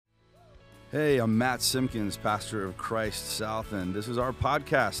Hey, I'm Matt Simpkins, pastor of Christ South, and this is our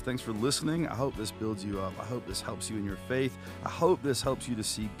podcast. Thanks for listening. I hope this builds you up. I hope this helps you in your faith. I hope this helps you to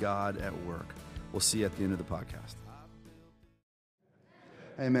see God at work. We'll see you at the end of the podcast.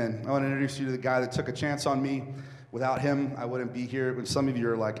 Amen. I want to introduce you to the guy that took a chance on me. Without him, I wouldn't be here. When some of you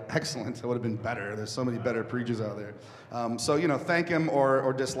are like, excellent, I would have been better. There's so many better preachers out there. So, thank him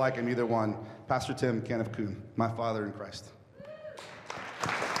or dislike him, either one. Pastor Tim Caniff Kuhn, my father in Christ.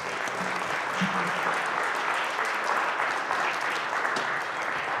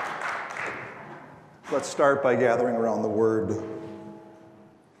 Let's start by gathering around the Word.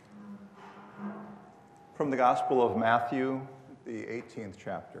 From the Gospel of Matthew, the 18th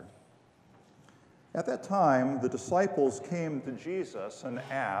chapter. At that time, the disciples came to Jesus and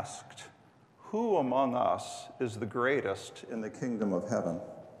asked, "Who among us is the greatest in the kingdom of heaven?"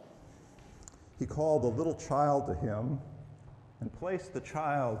 He called a little child to him and placed the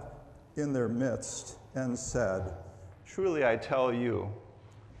child in their midst and said, "Truly I tell you,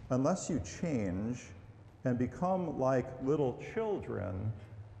 unless you change and become like little children,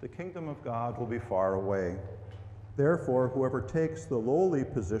 the kingdom of God will be far away. Therefore, whoever takes the lowly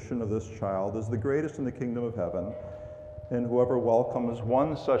position of this child is the greatest in the kingdom of heaven, and whoever welcomes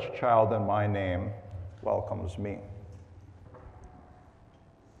one such child in my name welcomes me."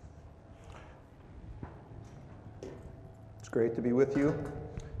 It's great to be with you.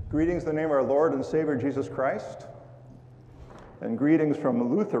 Greetings in the name of our Lord and Savior Jesus Christ, and greetings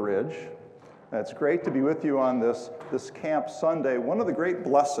from Lutheridge. It's great to be with you on this Camp Sunday. One of the great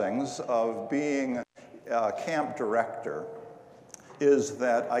blessings of being a camp director is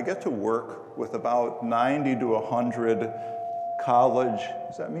that I get to work with about 90 to 100 college,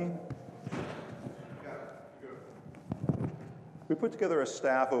 does that mean? We put together a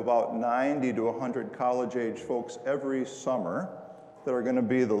staff of about 90 to 100 college-age folks every summer that are going to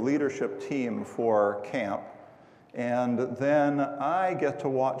be the leadership team for camp. And then I get to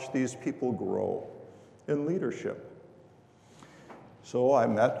watch these people grow in leadership. So I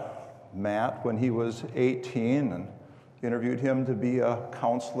met Matt when he was 18 and interviewed him to be a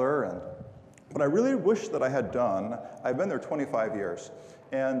counselor. And what I really wish that I had done, I've been there 25 years,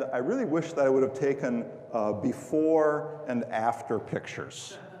 and I really wish that I would have taken before and after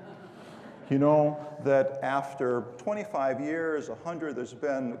pictures. You know, that after 25 years, 100, there's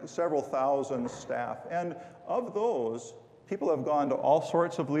been several thousand staff. And of those, people have gone to all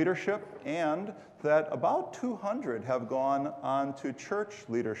sorts of leadership, and that about 200 have gone on to church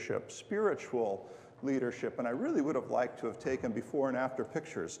leadership, spiritual leadership. And I really would have liked to have taken before and after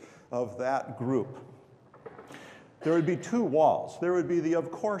pictures of that group. There would be two walls. There would be the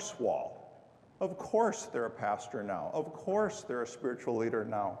of course wall. Of course they're a pastor now. Of course they're a spiritual leader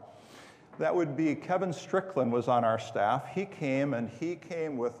now. That would be Kevin Strickland was on our staff. He came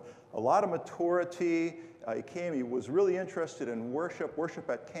with a lot of maturity. He was really interested in worship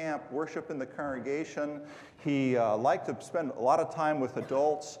at camp, worship in the congregation. He liked to spend a lot of time with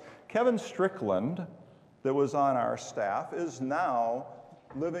adults. Kevin Strickland, that was on our staff, is now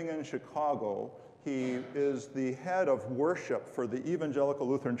living in Chicago. He is the head of worship for the Evangelical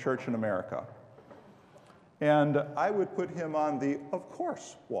Lutheran Church in America. And I would put him on the of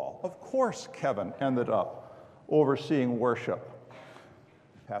course wall. Of course Kevin ended up overseeing worship.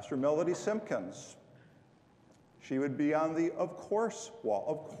 Pastor Melody Simpkins, she would be on the of course wall.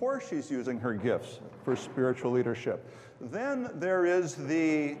 Of course she's using her gifts for spiritual leadership. Then there is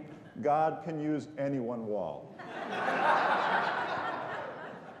the God can use anyone wall.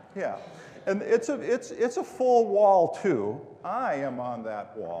 Yeah, and it's a full wall too. I am on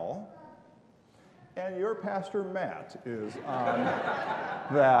that wall. And your Pastor Matt is on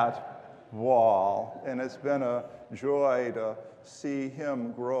that wall. And it's been a joy to see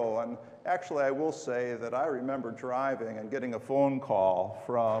him grow. And actually, I will say that I remember driving and getting a phone call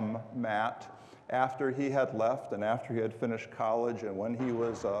from Matt after he had left and after he had finished college and when he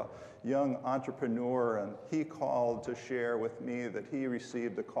was a young entrepreneur. And he called to share with me that he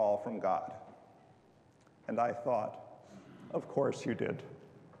received a call from God. And I thought, of course you did.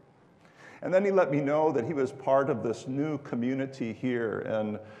 And then he let me know that he was part of this new community here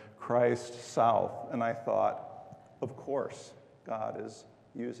in Christ South. And I thought, of course, God is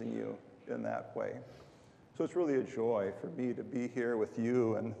using you in that way. So it's really a joy for me to be here with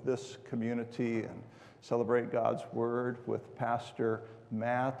you and this community and celebrate God's Word with Pastor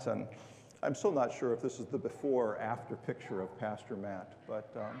Matt. And I'm still not sure if this is the before or after picture of Pastor Matt,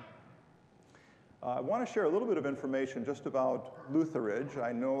 but I want to share a little bit of information just about Lutheridge.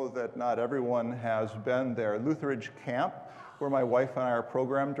 I know that not everyone has been there. Lutheridge Camp where my wife and I are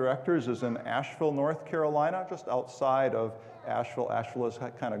program directors, is in Asheville, North Carolina, just outside of Asheville. Asheville has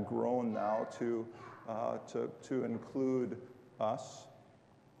kind of grown now to include us.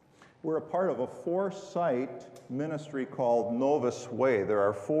 We're a part of a 4-site ministry called Novus Way. There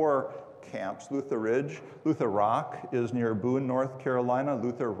are 4 camps. Luther Ridge, Luther Rock is near Boone, North Carolina.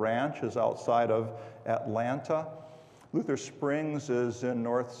 Luther Ranch is outside of Atlanta. Luther Springs is in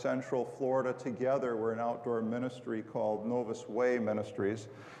north central Florida. Together, we're an outdoor ministry called Novus Way Ministries.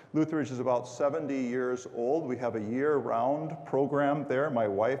 Luther Ridge is about 70 years old. We have a year-round program there. My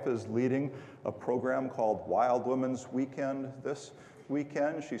wife is leading a program called Wild Women's Weekend this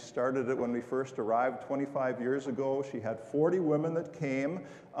weekend. She started it when we first arrived 25 years ago. She had 40 women that came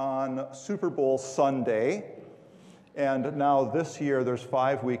on Super Bowl Sunday. And now this year, there's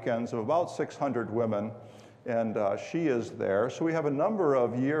 5 weekends of about 600 women, and she is there. So we have a number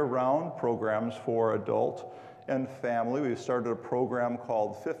of year-round programs for adult and family. We've started a program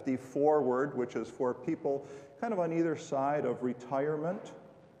called 50 Forward, which is for people kind of on either side of retirement.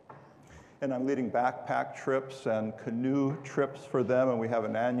 And I'm leading backpack trips and canoe trips for them, and we have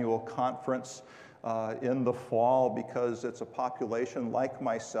an annual conference in the fall because it's a population like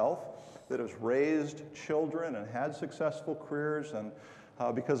myself that has raised children and had successful careers, and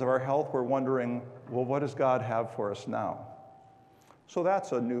because of our health, we're wondering, well, what does God have for us now? So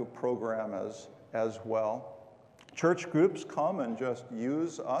that's a new program as well. Church groups come and just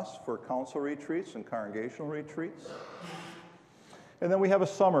use us for council retreats and congregational retreats. And then we have a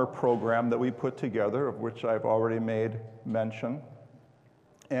summer program that we put together, of which I've already made mention.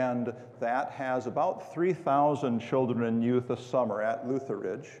 And that has about 3,000 children and youth a summer at Luther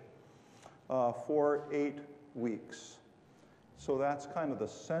Ridge for 8 weeks. So that's kind of the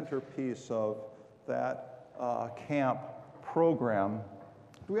centerpiece of that camp program.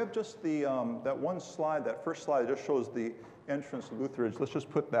 Do we have just the that one slide, that first slide just shows the entrance to Luther Ridge? Let's just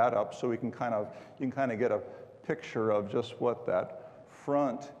put that up so we can you can kind of get a picture of just what that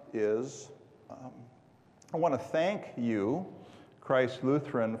front is. I want to thank you, Christ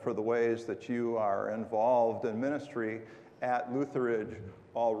Lutheran, for the ways that you are involved in ministry at Luther Ridge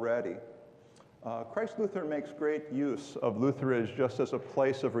already. Christ Lutheran makes great use of Luther Ridge just as a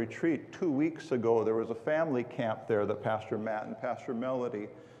place of retreat. 2 weeks ago, there was a family camp there that Pastor Matt and Pastor Melody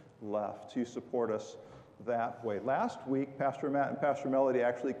left. You support us that way. Last week, Pastor Matt and Pastor Melody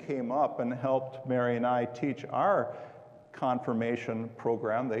actually came up and helped Mary and I teach our confirmation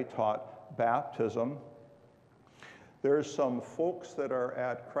program. They taught baptism. There's some folks that are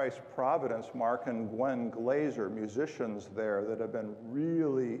at Christ Providence, Mark and Gwen Glazer, musicians there, that have been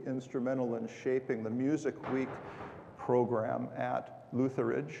really instrumental in shaping the Music Week program at Luther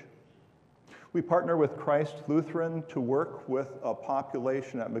Ridge. We partner with Christ Lutheran to work with a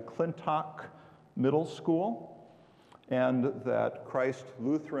population at McClintock Middle School, and that Christ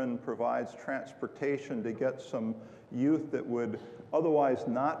Lutheran provides transportation to get some youth that would otherwise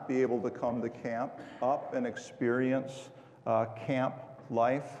not be able to come to camp up and experience camp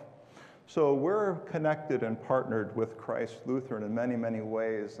life. So we're connected and partnered with Christ Lutheran in many, many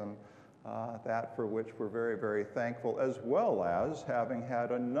ways, and that for which we're very, very thankful, as well as having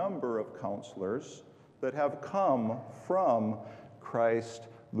had a number of counselors that have come from Christ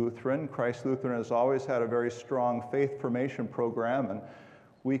Lutheran. Christ Lutheran has always had a very strong faith formation program, and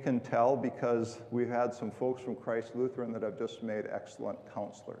we can tell because we've had some folks from Christ Lutheran that have just made excellent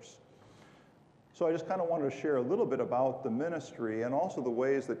counselors. So I just kind of wanted to share a little bit about the ministry and also the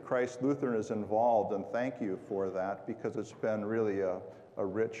ways that Christ Lutheran is involved, and thank you for that because it's been really a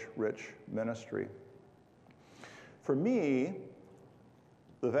rich, rich ministry. For me,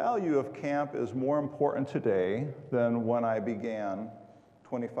 the value of camp is more important today than when I began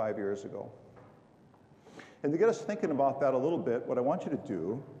 25 years ago. And to get us thinking about that a little bit, what I want you to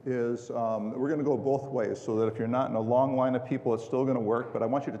do is, we're going to go both ways so that if you're not in a long line of people, it's still going to work, but I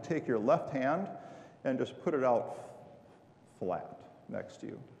want you to take your left hand and just put it out flat next to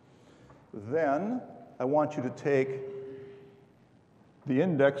you. Then I want you to take the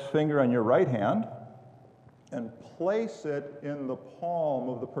index finger on your right hand and place it in the palm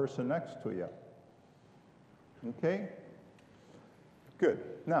of the person next to you. Okay? Good.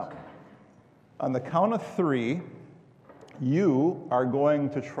 Now, on the count of 3, you are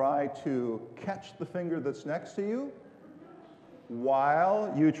going to try to catch the finger that's next to you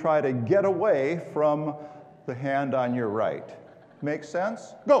while you try to get away from the hand on your right. Make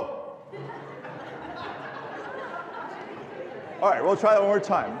sense? Go! All right, we'll try that one more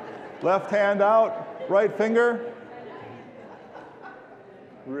time. Left hand out, right finger.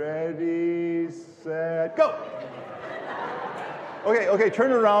 Ready, set, go! Okay,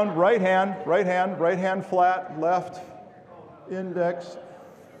 turn it around, right hand flat, left. index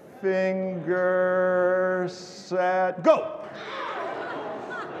finger, set, go!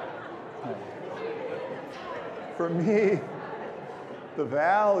 For me, the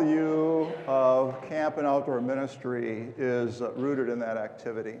value of camp and outdoor ministry is rooted in that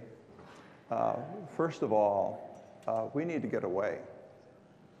activity. First of all, we need to get away.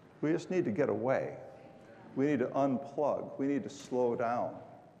 We just need to get away. We need to unplug. We need to slow down.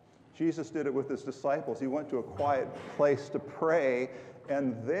 Jesus did it with his disciples. He went to a quiet place to pray,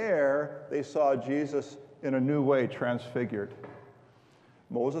 and there they saw Jesus in a new way transfigured.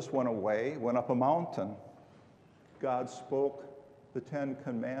 Moses went away, went up a mountain. God spoke the 10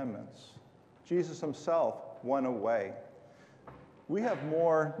 Commandments. Jesus himself went away. We have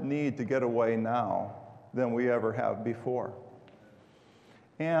more need to get away now than we ever have before.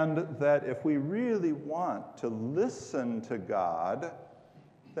 And that if we really want to listen to God,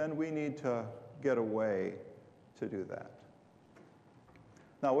 then we need to get away to do that.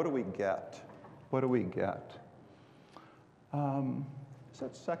 Now, what do we get? What do we get? Is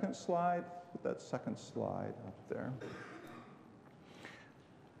that second slide? Put that second slide up there.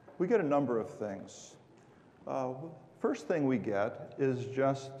 We get a number of things. First thing we get is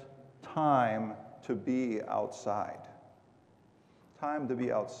just time to be outside. Time to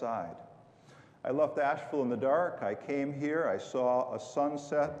be outside. I left Asheville in the dark. I came here. I saw a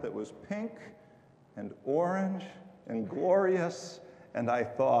sunset that was pink and orange and glorious, and I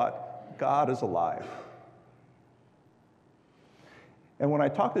thought, God is alive. And when I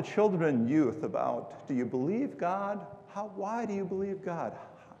talk to children and youth about, do you believe God? Why do you believe God?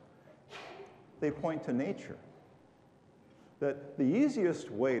 They point to nature. That the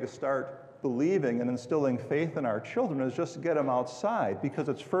easiest way to start believing and instilling faith in our children is just to get them outside, because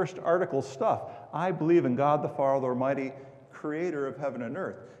it's first article stuff. I believe in God the Father Almighty, creator of heaven and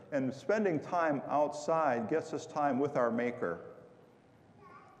earth. And spending time outside gets us time with our Maker.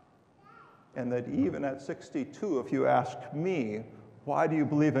 And that even at 62, if you asked me, why do you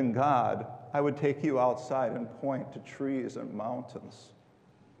believe in God? I would take you outside and point to trees and mountains.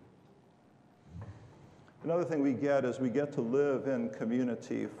 Another thing we get is we get to live in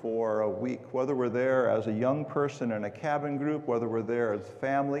community for a week, whether we're there as a young person in a cabin group, whether we're there as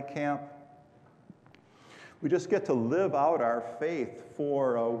family camp. We just get to live out our faith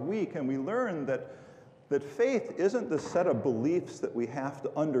for a week, and we learn that faith isn't the set of beliefs that we have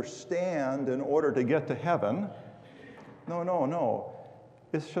to understand in order to get to heaven. No.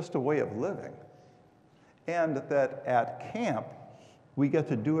 It's just a way of living. And that at camp, we get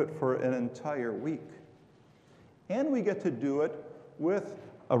to do it for an entire week. And we get to do it with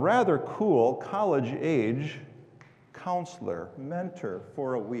a rather cool college-age counselor, mentor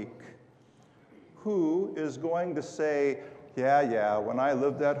for a week, who is going to say, yeah, when I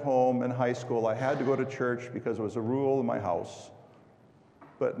lived at home in high school, I had to go to church because it was a rule in my house.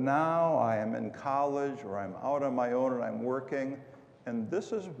 But now I am in college, or I'm out on my own and I'm working, and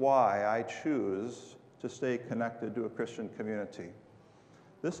this is why I choose to stay connected to a Christian community.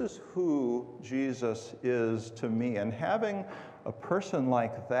 This is who Jesus is to me. And having a person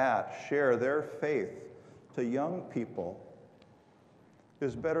like that share their faith to young people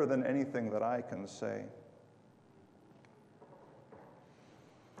is better than anything that I can say.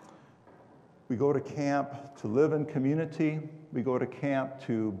 We go to camp to live in community. We go to camp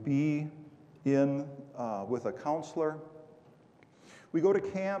to be in with a counselor. We go to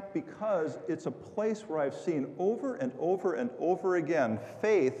camp because it's a place where I've seen over and over and over again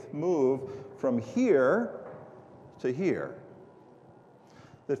faith move from here to here.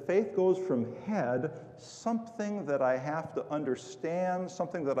 That faith goes from head, something that I have to understand,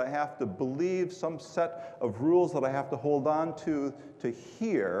 something that I have to believe, some set of rules that I have to hold on to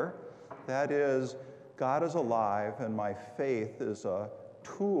here. That is, God is alive, and my faith is a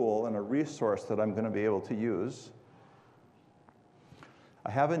tool and a resource that I'm going to be able to use. I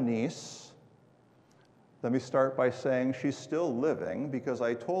have a niece. Let me start by saying she's still living, because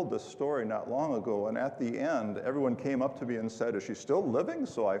I told this story not long ago, and at the end, everyone came up to me and said, is she still living?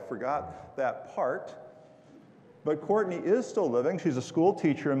 So I forgot that part. But Courtney is still living. She's a school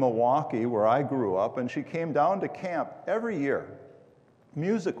teacher in Milwaukee, where I grew up, and she came down to camp every year.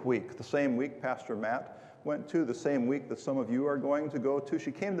 Music Week, the same week Pastor Matt went to, the same week that some of you are going to go to.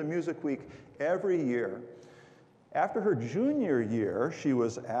 She came to Music Week every year. After her junior year, she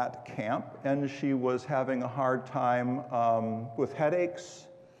was at camp, and she was having a hard time with headaches.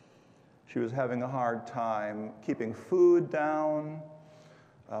 She was having a hard time keeping food down.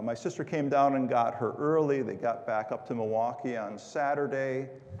 My sister came down and got her early. They got back up to Milwaukee on Saturday.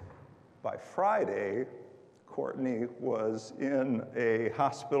 By Friday, Courtney was in a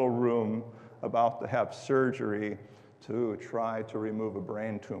hospital room about to have surgery to try to remove a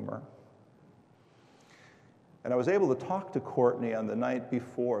brain tumor. And I was able to talk to Courtney on the night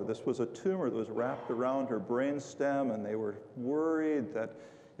before. This was a tumor that was wrapped around her brainstem, and they were worried that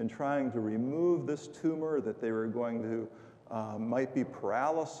in trying to remove this tumor that they were going to, might be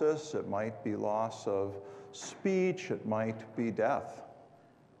paralysis, it might be loss of speech, it might be death.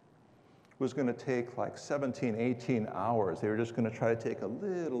 It was going to take like 17, 18 hours. They were just going to try to take a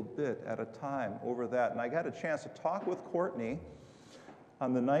little bit at a time over that. And I got a chance to talk with Courtney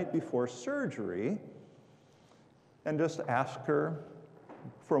on the night before surgery and just ask her,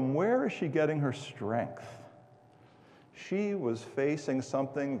 from where is she getting her strength? She was facing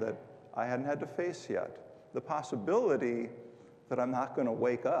something that I hadn't had to face yet, the possibility that I'm not going to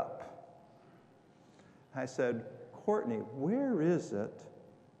wake up. I said, Courtney, where is it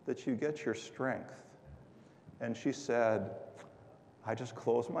that you get your strength? And she said, I just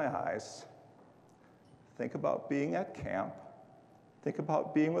close my eyes, think about being at camp, think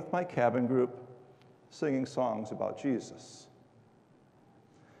about being with my cabin group, singing songs about Jesus.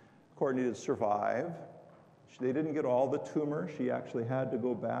 Courtney did survive. They didn't get all the tumor. She actually had to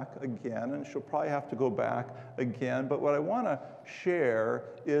go back again, and she'll probably have to go back again. But what I want to share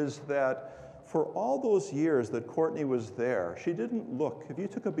is that for all those years that Courtney was there, she didn't look, if you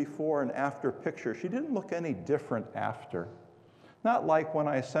took a before and after picture, she didn't look any different after. Not like when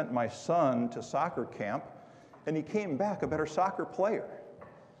I sent my son to soccer camp, and he came back a better soccer player,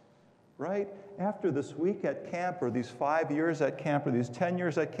 right? After this week at camp, or these 5 years at camp, or these 10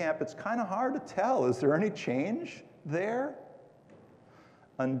 years at camp, it's kind of hard to tell. Is there any change there?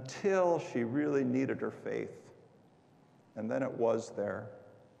 Until she really needed her faith. And then it was there.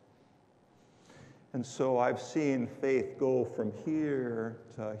 And so I've seen faith go from here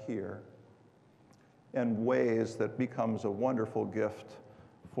to here in ways that becomes a wonderful gift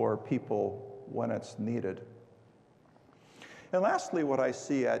for people when it's needed. And lastly, what I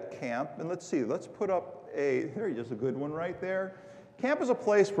see at camp, and let's put up there's a good one right there. Camp is a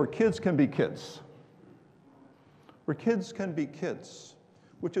place where kids can be kids. Where kids can be kids,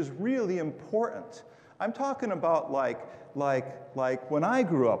 which is really important. I'm talking about like when I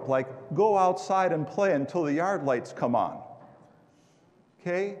grew up, like go outside and play until the yard lights come on.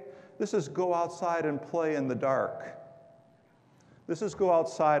 Okay? This is go outside and play in the dark. This is go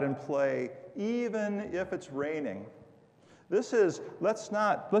outside and play even if it's raining. This is, let's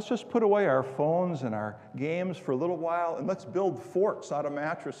just put away our phones and our games for a little while, and let's build forts out of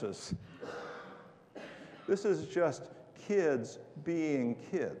mattresses. This is just kids being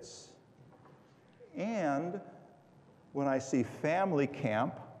kids. And when I see family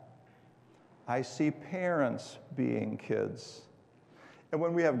camp, I see parents being kids. And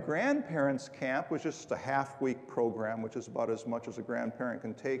when we have grandparents camp, which is just a half-week program, which is about as much as a grandparent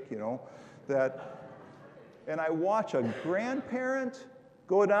can take, and I watch a grandparent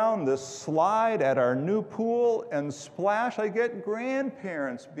go down this slide at our new pool and splash, I get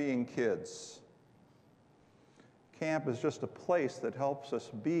grandparents being kids. Camp is just a place that helps us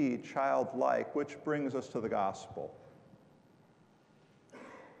be childlike, which brings us to the gospel.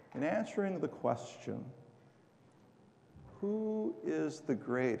 In answering the question, who is the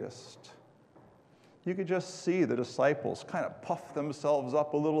greatest? You could just see the disciples kind of puff themselves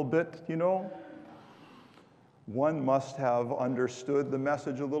up a little bit, One must have understood the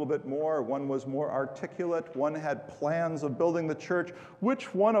message a little bit more. One was more articulate. One had plans of building the church.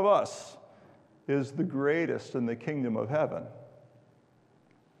 Which one of us is the greatest in the kingdom of heaven?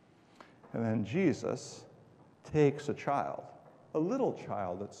 And then Jesus takes a child, a little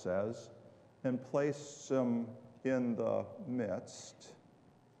child, it says, and places him in the midst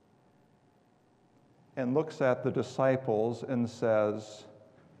and looks at the disciples and says,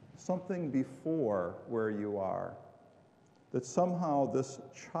 something before where you are, that somehow this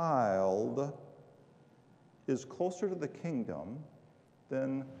child is closer to the kingdom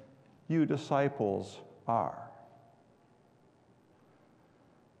than you disciples are.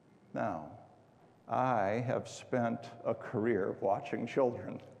 Now, I have spent a career watching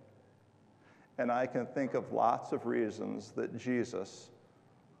children, and I can think of lots of reasons that Jesus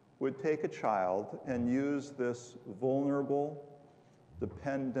would take a child and use this vulnerable,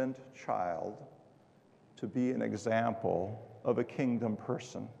 dependent child to be an example of a kingdom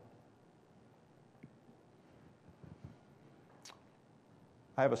person.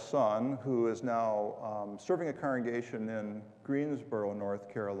 I have a son who is now serving a congregation in Greensboro,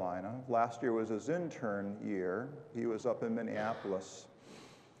 North Carolina. Last year was his intern year. He was up in Minneapolis.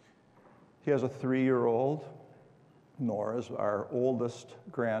 He has a 3-year-old. Nora's our oldest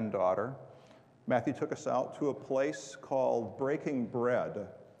granddaughter. Matthew took us out to a place called Breaking Bread,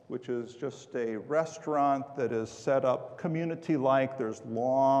 which is just a restaurant that is set up community-like. There's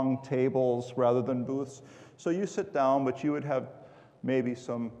long tables rather than booths. So you sit down, but you would have maybe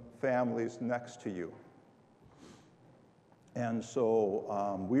some families next to you. And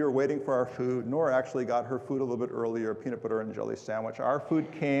so we were waiting for our food. Nora actually got her food a little bit earlier, a peanut butter and jelly sandwich. Our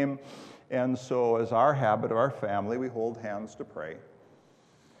food came, and so as our habit of our family, we hold hands to pray.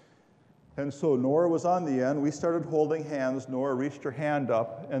 And so Nora was on the end. We started holding hands. Nora reached her hand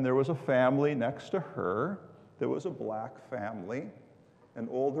up, and there was a family next to her. There was a black family, an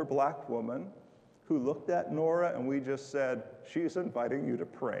older black woman who looked at Nora, and we just said, "She's inviting you to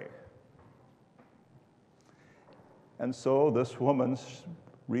pray." And so this woman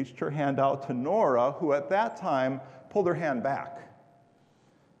reached her hand out to Nora, who at that time pulled her hand back.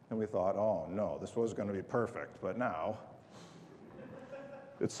 And we thought, oh no, this was going to be perfect, but now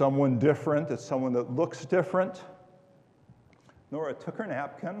it's someone different, it's someone that looks different. Nora took her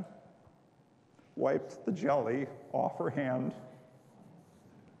napkin, wiped the jelly off her hand,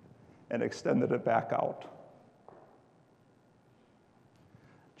 and extended it back out.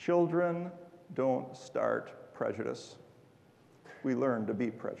 Children don't start prejudice. We learn to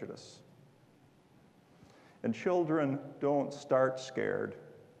be prejudiced. And children don't start scared.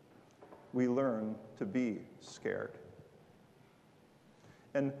 We learn to be scared.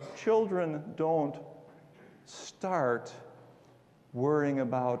 And children don't start worrying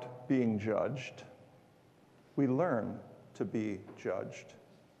about being judged. We learn to be judged.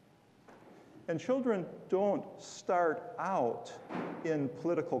 And children don't start out in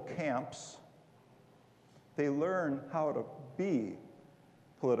political camps. They learn how to be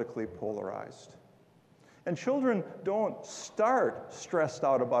politically polarized. And children don't start stressed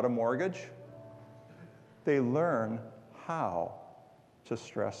out about a mortgage. They learn how to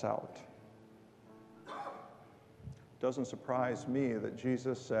stress out. Doesn't surprise me that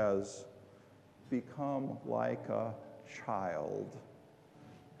Jesus says, become like a child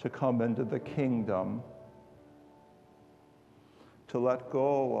to come into the kingdom, to let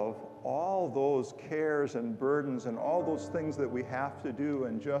go of all those cares and burdens and all those things that we have to do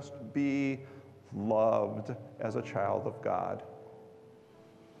and just be loved as a child of God.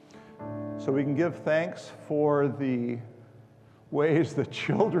 So we can give thanks for the ways that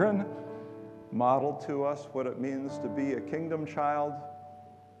children model to us what it means to be a kingdom child.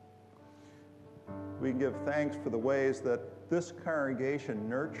 We can give thanks for the ways that this congregation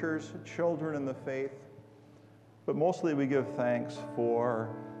nurtures children in the faith. But mostly we give thanks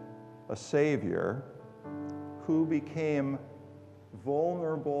for a Savior who became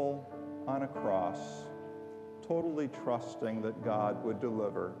vulnerable on a cross, totally trusting that God would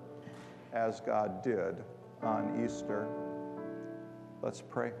deliver, as God did on Easter. Let's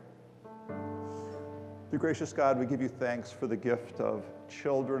pray. Dear gracious God, we give you thanks for the gift of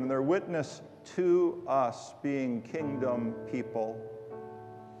children and their witness to us being kingdom people.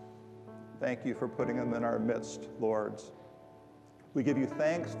 Thank you for putting them in our midst, Lords. We give you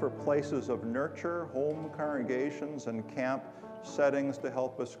thanks for places of nurture, home congregations, and camp settings to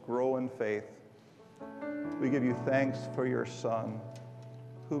help us grow in faith. We give you thanks for your Son,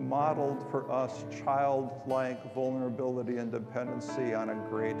 who modeled for us childlike vulnerability and dependency on a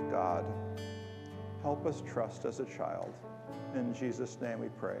great God. Help us trust as a child. In Jesus' name we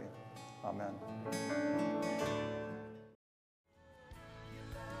pray. Amen.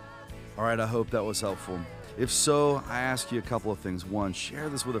 All right, I hope that was helpful. If so, I ask you a couple of things. One, share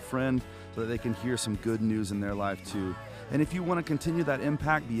this with a friend so that they can hear some good news in their life too. And if you want to continue that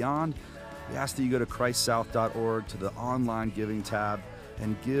impact beyond, we ask that you go to christsouth.org to the online giving tab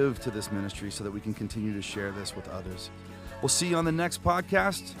and give to this ministry so that we can continue to share this with others. We'll see you on the next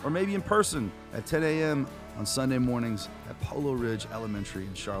podcast, or maybe in person at 10 a.m. on Sunday mornings at Polo Ridge Elementary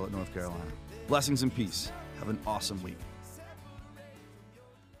in Charlotte, North Carolina. Blessings and peace. Have an awesome week.